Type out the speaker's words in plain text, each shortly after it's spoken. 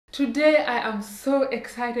Today I am so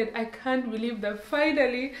excited. I can't believe that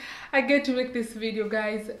finally I get to make this video,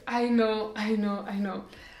 guys. I know.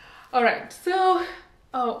 Alright, so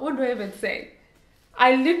what do I even say?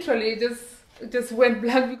 I literally just went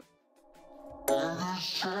blank.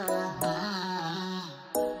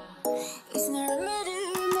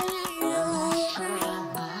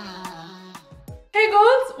 Hey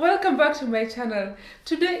girls, welcome back to my channel.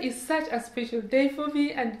 Today is such a special day for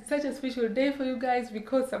me and such a special day for you guys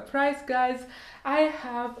because, surprise guys, I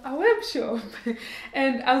have a web shop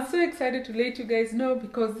and I'm so excited to let you guys know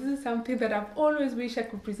because this is something that I've always wished I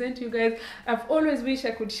could present to you guys. I've always wished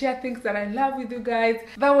I could share things that I love with you guys.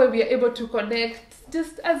 That way we are able to connect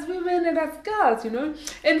just as women and as girls, you know.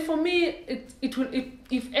 And for me,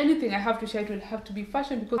 if anything I have to share, it will have to be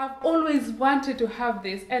fashion because I've always wanted to have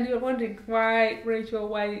this. And you're wondering why, Rachel,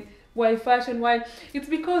 why fashion? Why? It's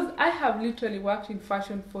because I have literally worked in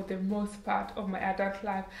fashion for the most part of my adult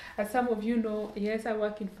life. As some of you know, yes, I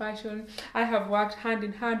work in fashion. I have worked hand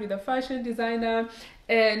in hand with a fashion designer,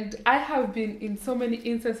 and I have been in so many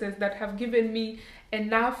instances that have given me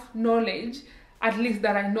enough knowledge, at least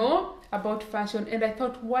that I know about fashion, and I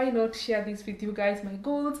thought, why not share this with you guys, my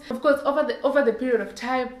goals. Of course, over the period of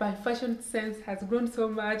time, my fashion sense has grown so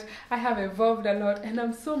much. I have evolved a lot and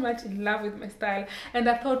I'm so much in love with my style, and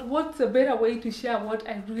I thought, what's a better way to share what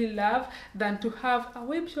I really love than to have a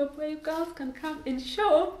web shop where you girls can come and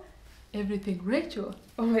shop everything Rachel.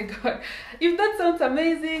 Oh my god, if that sounds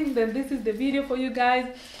amazing, then this is the video for you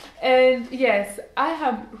guys. And yes, I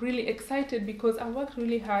am really excited because I worked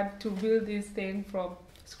really hard to build this thing from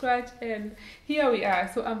scratch, and here we are.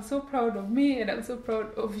 So I'm so proud of me and I'm so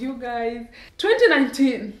proud of you guys.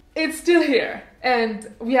 2019, it's still here and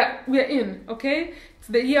we are in, okay? It's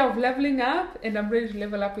the year of leveling up and I'm ready to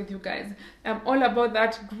level up with you guys. I'm all about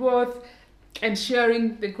that growth and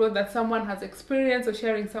sharing the growth that someone has experienced, or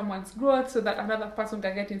sharing someone's growth so that another person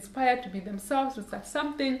can get inspired to be themselves, to start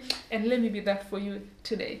something, and let me be that for you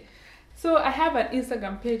today. So I have an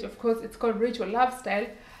Instagram page, of course. It's called Rachel Lifestyle.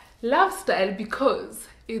 Lifestyle because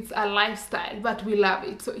it's a lifestyle, but we love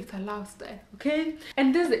it, so it's a lifestyle, okay?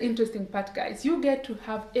 And this is the interesting part, guys. You get to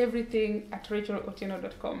have everything at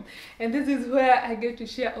rachelotieno.com, and this is where I get to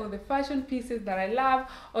share all the fashion pieces that I love,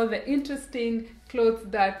 all the interesting clothes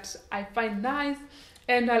that I find nice,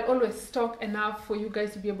 and I'll always stock enough for you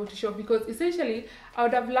guys to be able to shop, because essentially I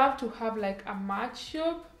would have loved to have like a match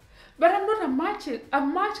shop. But I'm not a match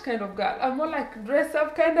kind of girl. I'm more like dress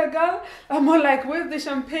up kind of girl. I'm more like where's the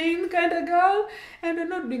champagne kind of girl. And I'm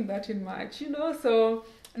not doing that in March, you know. So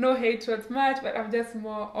no hate towards March, but I'm just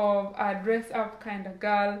more of a dress up kind of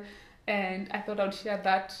girl. And I thought I'd share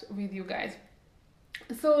that with you guys.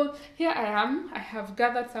 So here I am. I have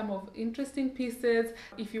gathered some of interesting pieces.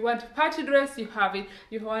 If you want a party dress, you have it.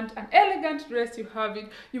 You want an elegant dress, you have it.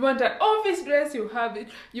 You want an office dress, you have it.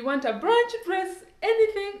 You want a brunch dress,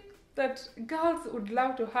 anything that girls would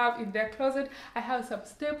love to have in their closet. I have some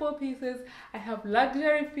staple pieces, I have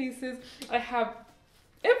luxury pieces, I have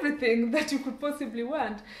everything that you could possibly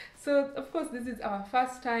want. So of course this is our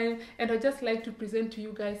first time, and I just like to present to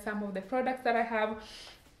you guys some of the products that I have.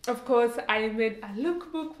 Of course, I made a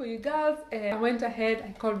lookbook for you girls, and I went ahead,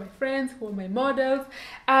 I called my friends who are my models,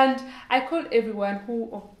 and I called everyone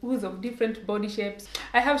who's of different body shapes.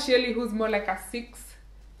 I have Shelly, who's more like a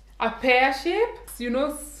pear shape, you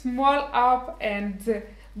know, small up and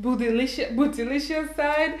bootylicious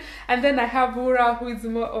side. And then I have Ura, who is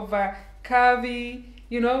more of a curvy,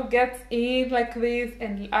 you know, gets in like this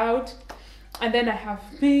and out. And then I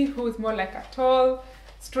have me, who is more like a tall,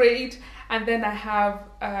 straight. And then I have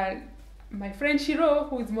my friend Shiro,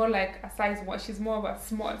 who is more like a size 1. She's more of a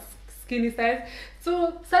small, skinny size.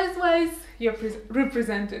 So size-wise, you're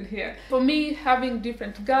represented here. For me, having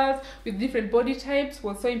different girls with different body types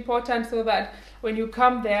was so important, so that when you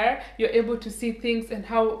come there, you're able to see things and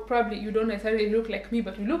how probably you don't necessarily look like me,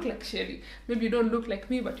 but you look like Shelly. Maybe you don't look like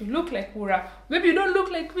me, but you look like Ura. Maybe you don't look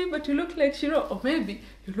like me, but you look like Shiro. Or maybe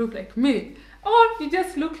you look like me. Or you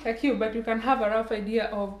just look like you, but you can have a rough idea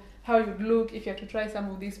of how you'd look if you had to try some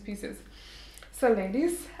of these pieces. So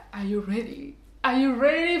ladies, are you ready? Are you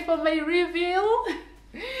ready for my reveal?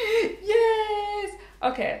 Yes!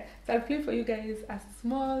 Okay, so I'll play for you guys a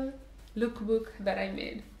small lookbook that I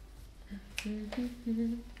made.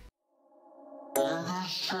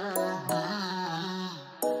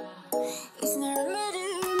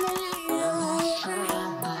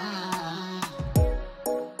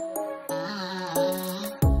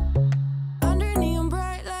 Under neon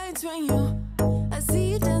bright lights when I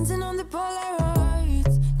see you dancing on the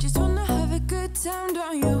Polaroids. Just wanna have a good time,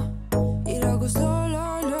 don't you? It all goes slow,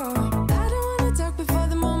 low, low. I don't wanna talk before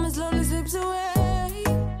the moment slowly slips away.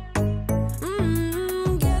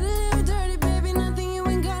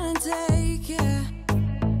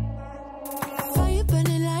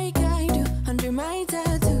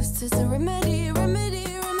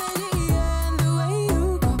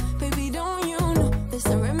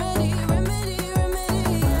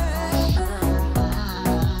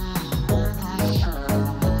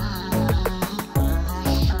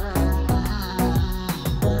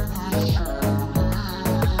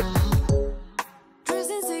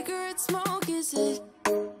 cigarette smoke, is it?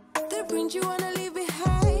 The print you wanna leave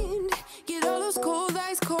behind. Get all those cold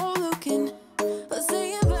eyes cold looking, but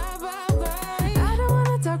saying bye bye bye. I don't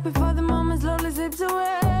wanna talk before the moment slowly slips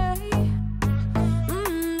away.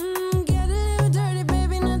 Get a little dirty,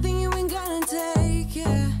 baby, nothing you ain't gonna take,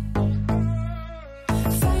 yeah.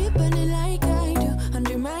 Fire burning like I do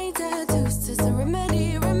under my tattoos. Just a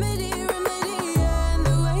remedy, remedy, remedy, yeah. And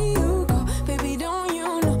the way you go, baby, don't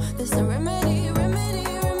you know there's a remedy, remedy,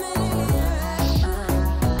 remedy, yeah.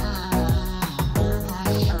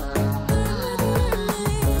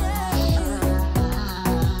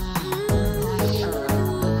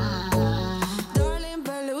 Darling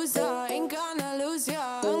Palooza, ain't gonna lose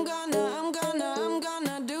ya. I'm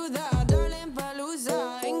gonna do that. Darling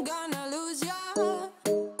Palooza, ain't gonna lose ya.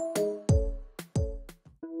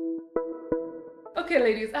 Okay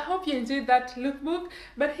ladies, I hope you enjoyed that lookbook,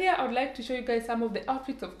 but here I would like to show you guys some of the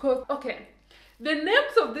outfits of clothes. Okay, the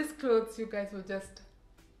names of these clothes, you guys will just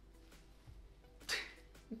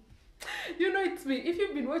you know it's me. If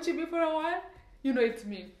you've been watching me for a while, you know it's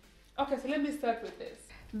me. Okay, so let me start with this.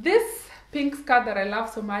 This pink skirt that I love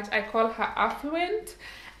so much, I call her Affluent,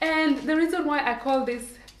 and the reason why I call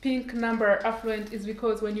this pink number Affluent is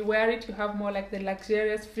because when you wear it, you have more like the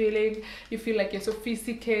luxurious feeling. You feel like you're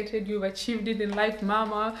sophisticated, you've achieved it in life,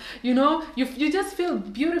 mama. You know, you just feel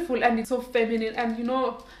beautiful, and it's so feminine. And you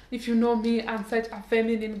know, if you know me, I'm such a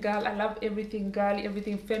feminine girl. I love everything girly,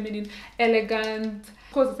 everything feminine, elegant.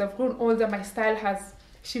 Of course, as I've grown older, my style has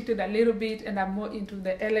shifted a little bit, and I'm more into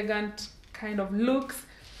the elegant kind of looks.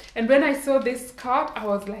 And when I saw this skirt, I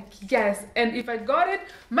was like, yes. And if I got it,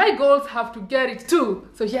 my goals have to get it too.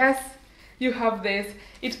 So yes, you have this.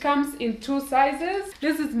 It comes in 2 sizes.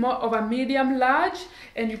 This is more of a medium large,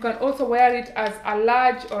 and you can also wear it as a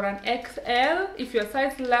large or an XL if you're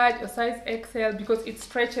size large or size XL, because it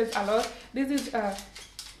stretches a lot. This is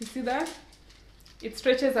you see that? It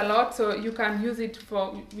stretches a lot, so you can use it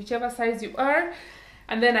for whichever size you are.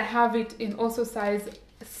 And then I have it in also size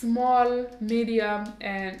small, medium,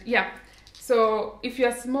 and yeah. So if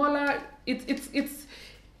you're smaller, it's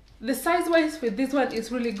the size wise with this one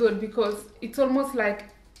is really good, because it's almost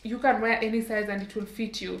like you can wear any size and it will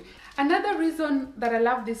fit you. Another reason that I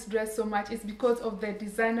love this dress so much is because of the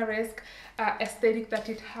designer-esque aesthetic that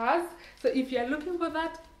it has. So if you're looking for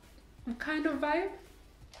that kind of vibe,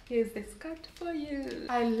 here's the skirt for you.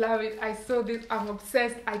 I love it. I saw this, I'm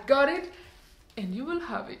obsessed. I got it, and you will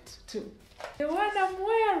have it too. The one I'm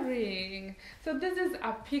wearing, so this is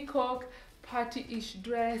a peacock party-ish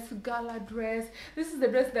dress, gala dress. This is the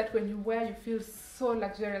dress that when you wear, you feel so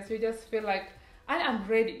luxurious. You just feel like, I am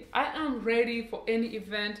ready. I am ready for any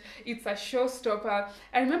event. It's a showstopper.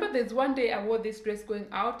 I remember there's one day I wore this dress going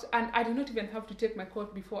out, and I did not even have to take my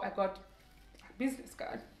coat before I got a business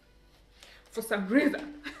card. For some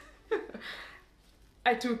reason,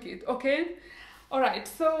 I took it, okay? All right,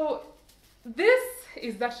 so this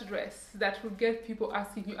is that dress that will get people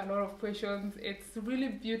asking you a lot of questions. It's really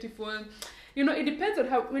beautiful. You know, it depends on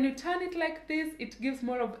how, when you turn it like this, it gives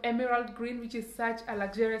more of emerald green, which is such a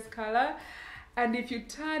luxurious color. And if you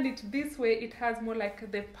turn it this way, it has more like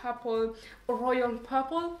the purple, royal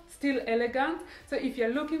purple, still elegant. So if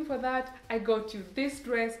you're looking for that, I got you. This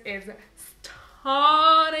dress is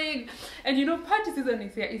stunning. And you know, party season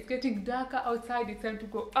is here. It's getting darker outside. It's time to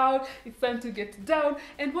go out. It's time to get down.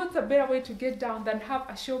 And what's a better way to get down than have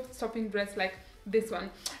a show-stopping dress like this one?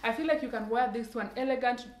 I feel like you can wear this one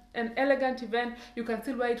an elegant event. You can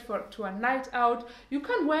still wear it to a night out. You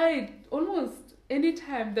can wear it almost any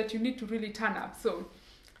time that you need to really turn up. So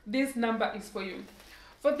this number is for you.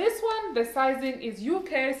 For this one, the sizing is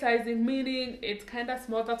UK sizing, meaning it's kind of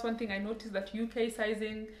small. That's one thing I noticed, that UK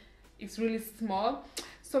sizing is really small.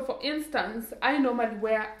 So for instance, I normally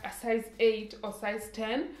wear a size 8 or size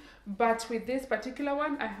 10, but with this particular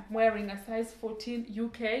one, I'm wearing a size 14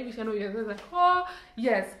 UK, which I know you're like, oh,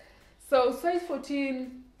 yes. So size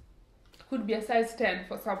 14 could be a size 10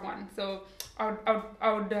 for someone. So I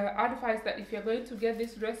would advise that if you're going to get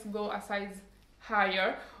this dress, go a size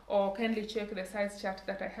higher, or kindly check the size chart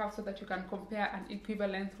that I have so that you can compare an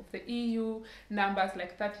equivalence of the EU numbers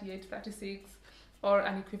like 38, 36, or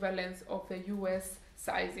an equivalence of the US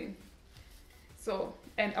sizing. So,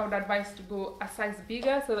 and I would advise to go a size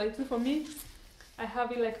bigger. So that's for me. I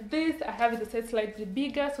have it like this. I have it a size slightly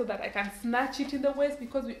bigger so that I can snatch it in the waist,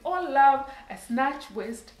 because we all love a snatch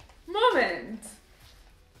waist moment.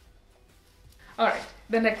 All right,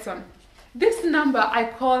 the next one. This number, I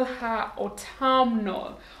call her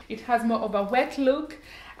autumnal. It has more of a wet look,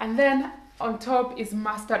 and then on top is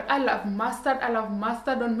mustard. I love mustard. I love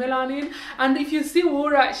mustard on melanin. And if you see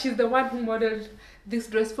Wura, she's the one who modeled this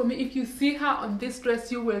dress for me. If you see her on this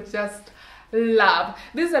dress, you will just love.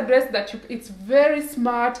 This is a dress that it's very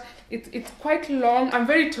smart. It's quite long. I'm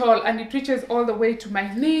very tall and it reaches all the way to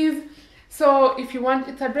my knees. So if you want,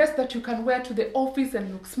 it's a dress that you can wear to the office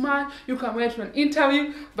and look smart. You can wear to an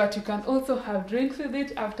interview, but you can also have drinks with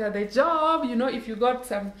it after the job. You know, if you got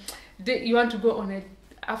some day, you want to go on a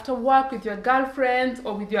after work with your girlfriends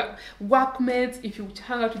or with your workmates. If you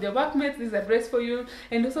hang out with your workmates, this is a dress for you.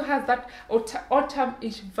 And also has that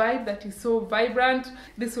autumn-ish vibe that is so vibrant.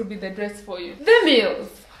 This will be the dress for you. The meals.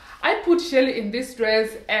 I put Shelly in this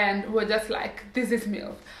dress and we're just like, this is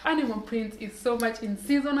MILF. Animal print is so much in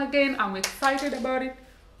season again. I'm excited about it.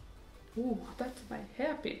 Ooh, that's my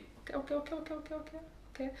hairpin.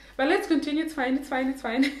 Okay. But let's continue. It's fine.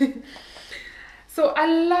 So I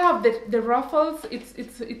love the ruffles.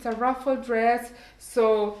 It's a ruffle dress.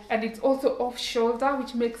 So, and it's also off shoulder,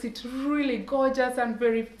 which makes it really gorgeous and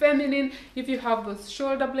very feminine. If you have those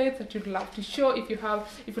shoulder blades that you'd love to show, if you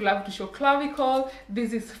love to show clavicle,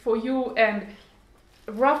 this is for you. And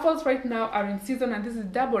ruffles right now are in season, and this is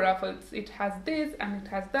double ruffles. It has this and it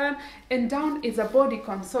has that, and down is a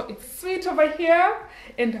bodycon, so it's sweet over here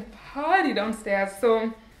and a party downstairs.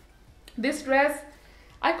 So this dress,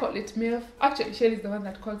 I call it MILF. Actually, Shelly's the one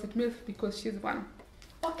that calls it MILF because she's one.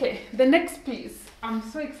 Okay, the next piece I'm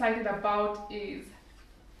so excited about is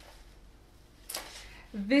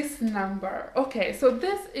this number. Okay, so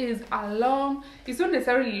this is a long, it's not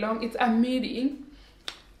necessarily long, it's a midi.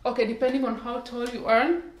 Okay, depending on how tall you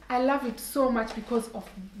are. I love it so much because of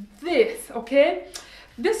this, okay?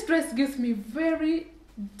 This dress gives me very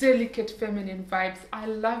delicate feminine vibes. I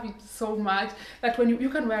love it so much that when you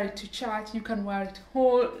can wear it to church, you can wear it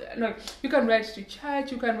you can wear it to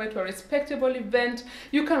church, you can wear it to a respectable event,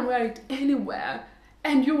 you can wear it anywhere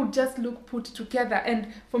and you just look put together. And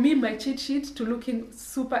for me, my cheat sheet to looking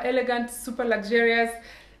super elegant, super luxurious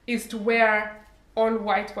is to wear all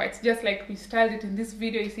white, just like we styled it in this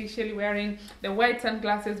video. You see Shelly wearing the white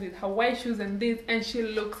sunglasses with her white shoes and this, and she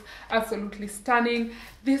looks absolutely stunning.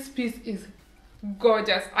 This piece is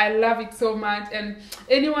gorgeous. I love it so much, and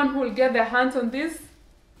anyone who will get their hands on this,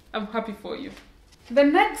 I'm happy for you. The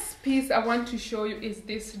next piece I want to show you is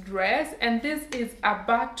this dress, and this is a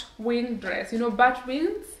bat wing dress. You know, bat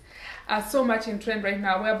wings are so much in trend right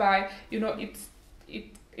now, whereby, you know,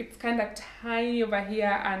 it's kind of tiny over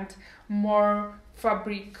here and more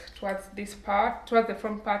fabric towards this part. Towards the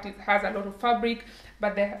front part, it has a lot of fabric,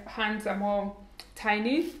 but the hands are more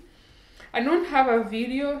tiny. I don't have a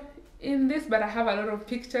video in this, but I have a lot of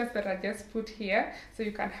pictures that I just put here so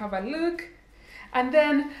you can have a look. And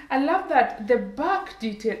then I love that the back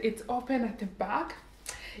detail, it's open at the back.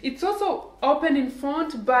 It's also open in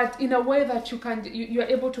front, but in a way that you're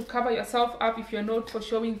able to cover yourself up if you're not for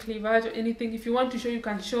showing cleavage or anything. If you want to show, you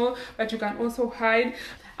can show, but you can also hide.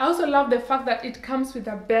 I also love the fact that it comes with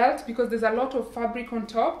a belt because there's a lot of fabric on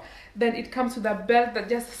top. Then it comes with a belt that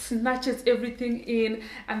just snatches everything in,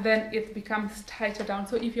 and then it becomes tighter down.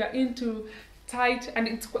 So if you're into tight,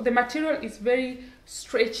 and the material is very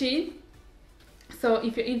stretchy. So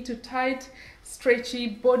if you're into tight, stretchy,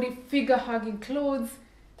 body figure hugging clothes,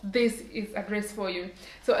 this is a dress for you.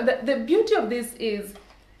 So the beauty of this is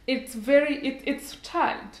it's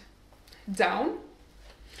tied down,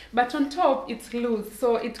 but on top it's loose,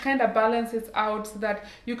 so it kind of balances out so that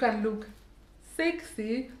you can look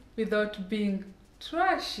sexy without being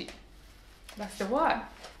trashy. That's the word.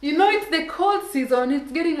 You know, it's the cold season,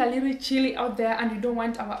 it's getting a little chilly out there, and we don't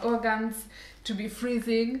want our organs to be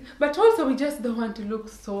freezing, but also we just don't want to look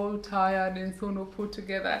so tired and so not put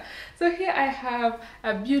together. So here I have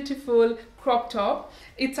a beautiful crop top.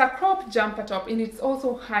 It's a crop jumper top, and it's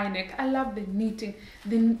also high neck. I love the knitting,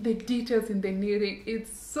 the details in the knitting.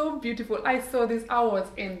 It's so beautiful. I saw this, I was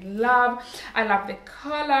in love. I love the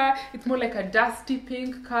color. It's more like a dusty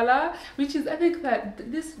pink color, which is, I think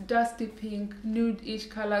that this dusty pink, nude-ish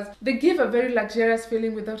colors, they give a very luxurious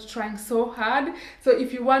feeling without trying so hard. So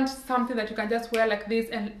if you want something that you can just wear like this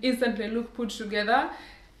and instantly look put together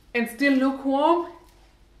and still look warm,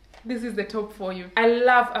 this is the top for you. I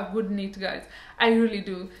love a good knit, guys. I really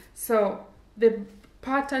do. So the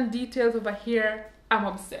pattern details over here, I'm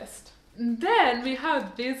obsessed. Then we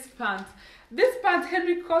have these pants. These pants,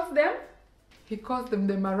 Henry calls them, he calls them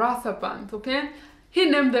the Marasa pants, okay? He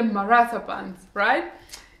named them Marasa pants, right?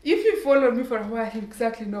 If you followed me for a while, you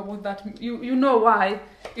exactly know what that means. You know why.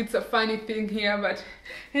 It's a funny thing here, but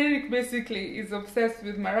Henrik basically is obsessed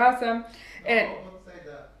with Marasa. And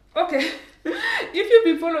okay, if you've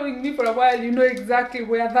been following me for a while, you know exactly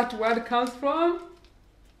where that word comes from.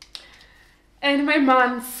 and my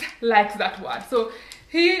man likes that word, so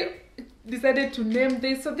he decided to name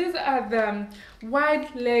this. So these are the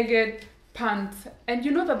wide-legged pants, and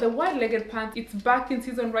you know that the wide-legged pants, it's back in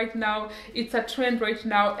season right now, it's a trend right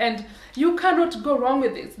now, and you cannot go wrong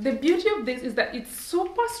with this. The beauty of this is that it's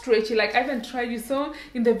super stretchy. Like I even tried, you saw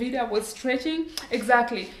in the video I was stretching.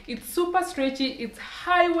 Exactly, it's super stretchy, it's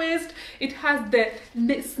high waist, it has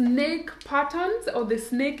the snake patterns or the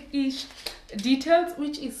snake-ish details,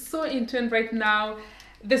 which is so in trend right now.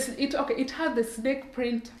 It has the snake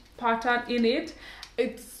print pattern in it.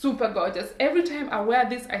 It's super gorgeous. Every time I wear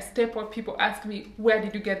this, I step out, people ask me, where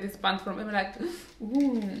did you get this pants from? I'm like,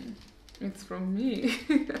 it's from me.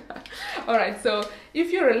 All right, so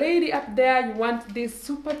if you're a lady up there, you want this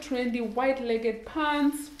super trendy wide-legged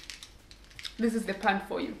pants, this is the pant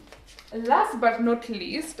for you. Last but not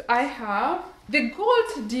least, I have the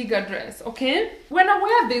gold digger dress. Okay, when I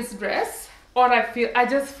wear this dress, I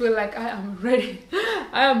just feel like I am ready.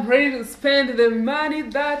 I am ready to spend the money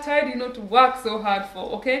that I did not work so hard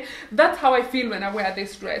for. Okay, that's how I feel when I wear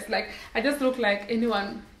this dress. Like I just look like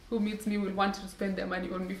anyone who meets me will want to spend their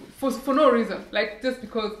money on me for no reason, like just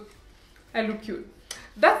because I look cute.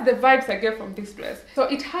 That's the vibes I get from this dress. So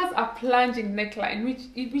it has a plunging neckline,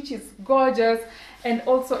 which is gorgeous, and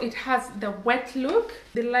also it has the wet look.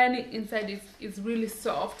 The lining inside is really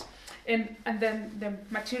soft. And then the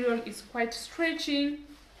material is quite stretchy.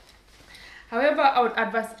 However, I would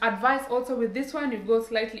advise also with this one, you go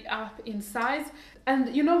slightly up in size.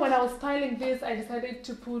 And you know, when I was styling this, I decided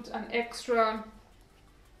to put an extra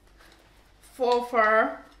faux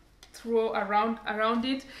fur throw around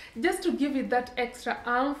it, just to give it that extra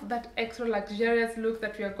oomph, that extra luxurious look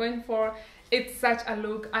that we are going for. It's such a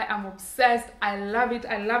look. I am obsessed. I love it.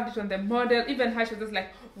 I loved it on the model. Even her, she was just like,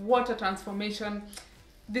 water transformation.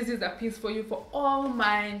 This is a piece for you, for all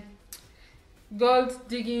my gold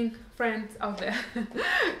digging friends out there.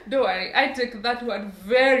 Don't worry, I take that word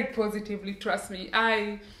very positively, trust me.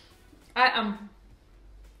 I am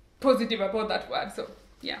positive about that word. So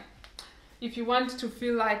yeah, if you want to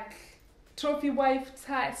feel like trophy wife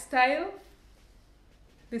style,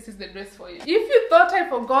 this is the dress for you. If you thought I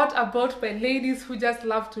forgot about my ladies who just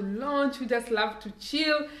love to lounge, who just love to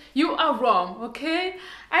chill, you are wrong. Okay,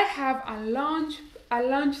 I have a lounge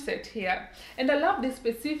set here, and I love this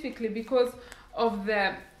specifically because of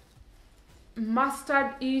the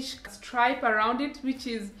mustard-ish stripe around it, which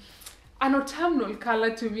is an autumnal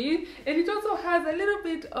color to me, and it also has a little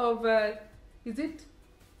bit of is it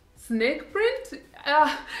snake print?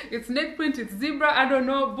 It's snake print, it's zebra, I don't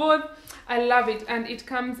know, both. I love it, and it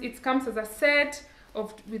comes as a set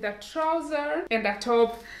with a trouser and a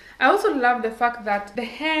top. I also love the fact that the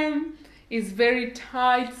hem is very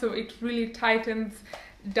tight, so it really tightens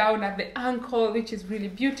down at the ankle, which is really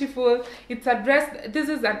beautiful. It's a dress. This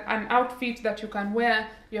is an outfit that you can wear.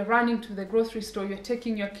 You're running to the grocery store, you're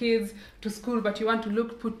taking your kids to school, but you want to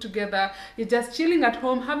look put together. You're just chilling at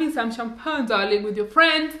home, having some champagne darling with your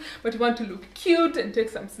friends, but you want to look cute and take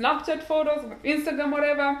some Snapchat photos or Instagram,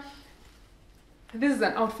 whatever. This is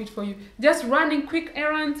an outfit for you. Just running quick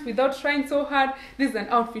errands without trying so hard. This is an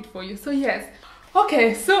outfit for you. So yes.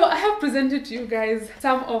 Okay, so I have presented to you guys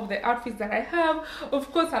some of the outfits that I have.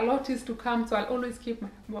 Of course, a lot is to come, so I'll always keep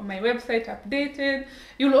my website updated.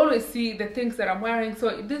 You'll always see the things that I'm wearing,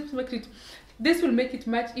 so this will make it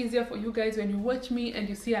much easier for you guys when you watch me and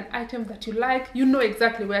you see an item that you like. You know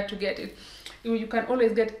exactly where to get it. You can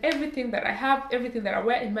always get everything that I have, everything that I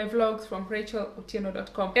wear in my vlogs from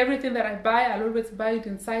rachelotieno.com. Everything that I buy, I'll always buy it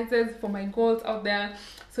in sizes for my goals out there,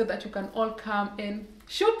 so that you can all come and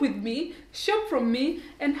shop with me, shop from me,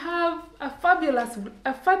 and have a fabulous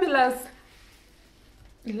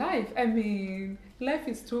life. I mean, life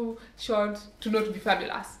is too short to not be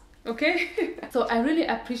fabulous. Okay. So I really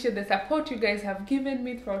appreciate the support you guys have given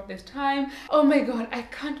me throughout this time. Oh my god, I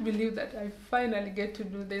can't believe that I finally get to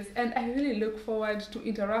do this, and I really look forward to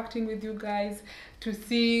interacting with you guys, to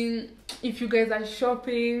seeing if you guys are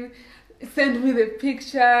shopping. Send me the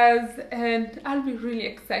pictures, and I'll be really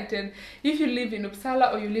excited. If you live in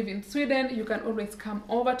Uppsala or you live in Sweden, you can always come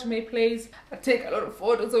over to my place. I'll take a lot of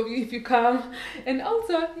photos of you if you come, and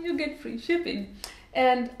also you get free shipping.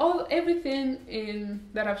 And everything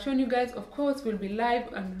that I've shown you guys, of course, will be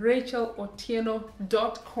live on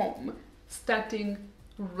rachelotieno.com starting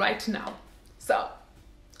right now. So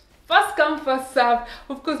first come, first serve.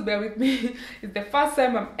 Of course, bear with me. It's the first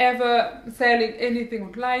time I'm ever selling anything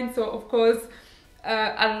online, so of course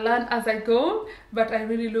I'll learn as I go, but I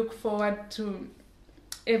really look forward to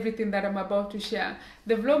everything that I'm about to share.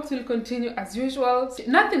 The vlogs will continue as usual.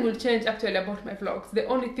 Nothing will change actually about my vlogs. The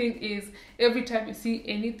only thing is, every time you see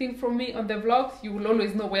anything from me on the vlogs, you will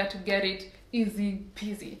always know where to get it. easy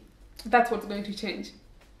peasy. That's what's going to change,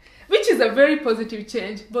 which is a very positive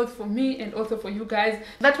change, both for me and also for you guys.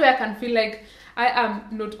 That way I can feel like I am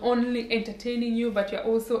not only entertaining you, but you're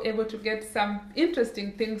also able to get some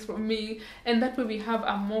interesting things from me, and that way we have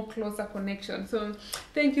a more closer connection. So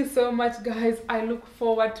thank you so much, guys. I look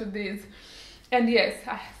forward to this. And yes,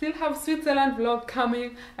 I still have Switzerland vlog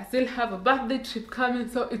coming. I still have a birthday trip coming,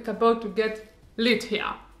 so it's about to get lit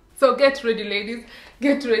here. So get ready, ladies.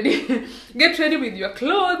 Get ready. Get ready with your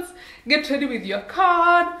clothes. Get ready with your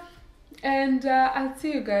card. And I'll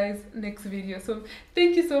see you guys next video. So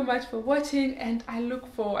thank you so much for watching, and I look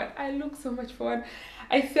so much forward.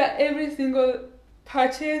 I swear every single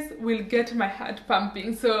purchase will get my heart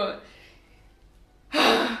pumping. So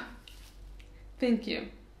thank you.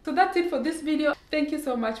 So that's it for this video. Thank you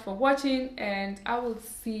so much for watching, and I will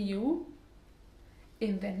see you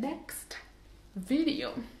in the next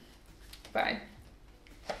video. Bye.